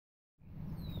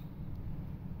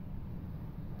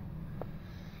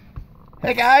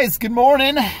Hey guys, good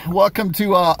morning. Welcome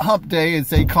to Hump Day,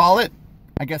 as they call it.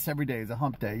 I guess every day is a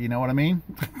hump day, you know what I mean?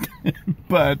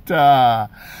 But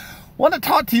want to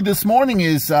talk to you this morning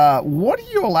is what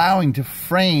are you allowing to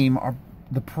frame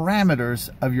the parameters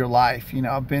of your life? You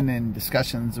know, I've been in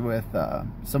discussions with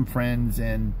some friends,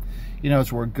 and you know,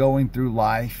 as we're going through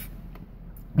life,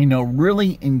 you know,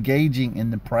 really engaging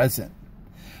in the present.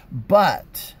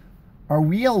 But are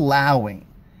we allowing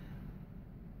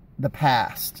the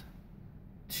past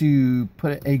to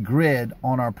put a grid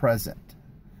on our present,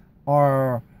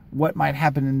 or what might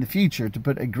happen in the future to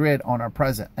put a grid on our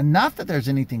present? And not that there's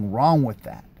anything wrong with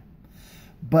that,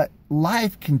 but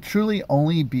life can truly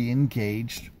only be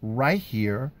engaged right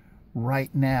here,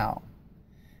 right now.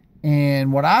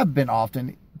 And what I've been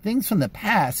often, things from the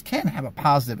past can have a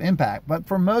positive impact, but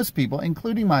for most people,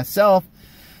 including myself,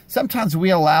 sometimes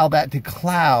we allow that to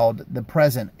cloud the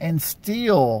present and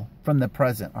steal from the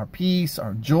present our peace,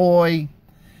 our joy,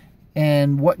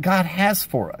 and what God has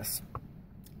for us.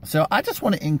 So I just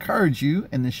want to encourage you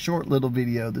in this short little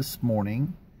video this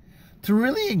morning to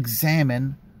really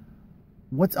examine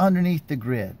what's underneath the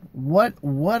grid. What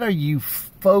are you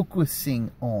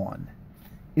focusing on?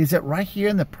 Is it right here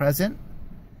in the present?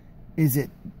 Is it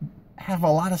have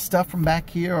a lot of stuff from back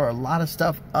here or a lot of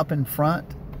stuff up in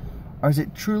front? Or is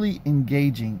it truly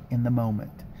engaging in the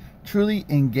moment? Truly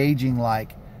engaging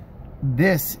like,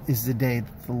 this is the day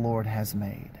that the Lord has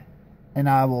made, and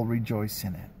I will rejoice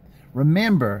in it.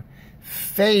 Remember,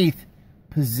 faith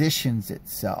positions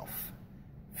itself.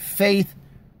 Faith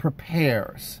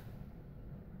prepares.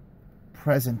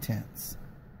 Present tense.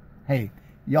 Hey,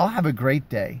 y'all have a great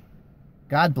day.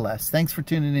 God bless. Thanks for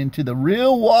tuning in to The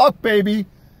Real Walk, baby.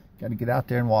 Got to get out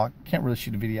there and walk. Can't really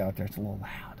shoot a video out there. It's a little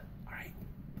loud. All right.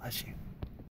 Bless you.